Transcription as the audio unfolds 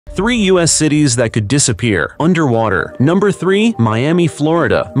3 U.S. cities that could disappear underwater. Number 3. Miami,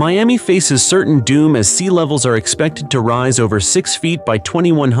 Florida. Miami faces certain doom as sea levels are expected to rise over 6 feet by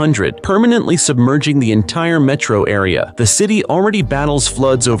 2100, permanently submerging the entire metro area. The city already battles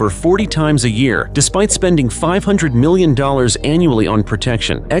floods over 40 times a year, despite spending $500 million annually on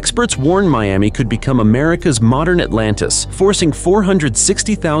protection. Experts warn Miami could become America's modern Atlantis, forcing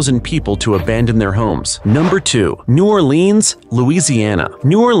 460,000 people to abandon their homes. Number 2. New Orleans, Louisiana.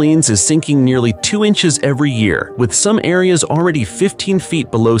 New Orleans is sinking nearly 2 inches every year, with some areas already 15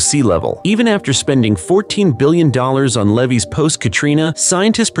 feet below sea level. Even after spending $14 billion on levees post-Katrina,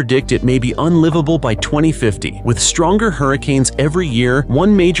 scientists predict it may be unlivable by 2050. With stronger hurricanes every year,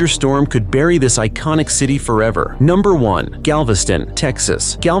 one major storm could bury this iconic city forever. Number 1. Galveston,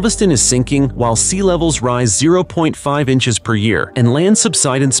 Texas. Galveston is sinking while sea levels rise 0.5 inches per year, and land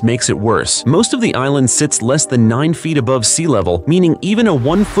subsidence makes it worse. Most of the island sits less than 9 feet above sea level, meaning even a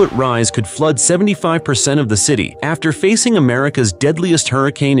 1-foot rise could flood 75% of the city. After facing America's deadliest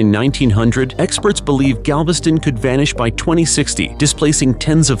hurricane in 1900, experts believe Galveston could vanish by 2060, displacing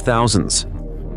tens of thousands.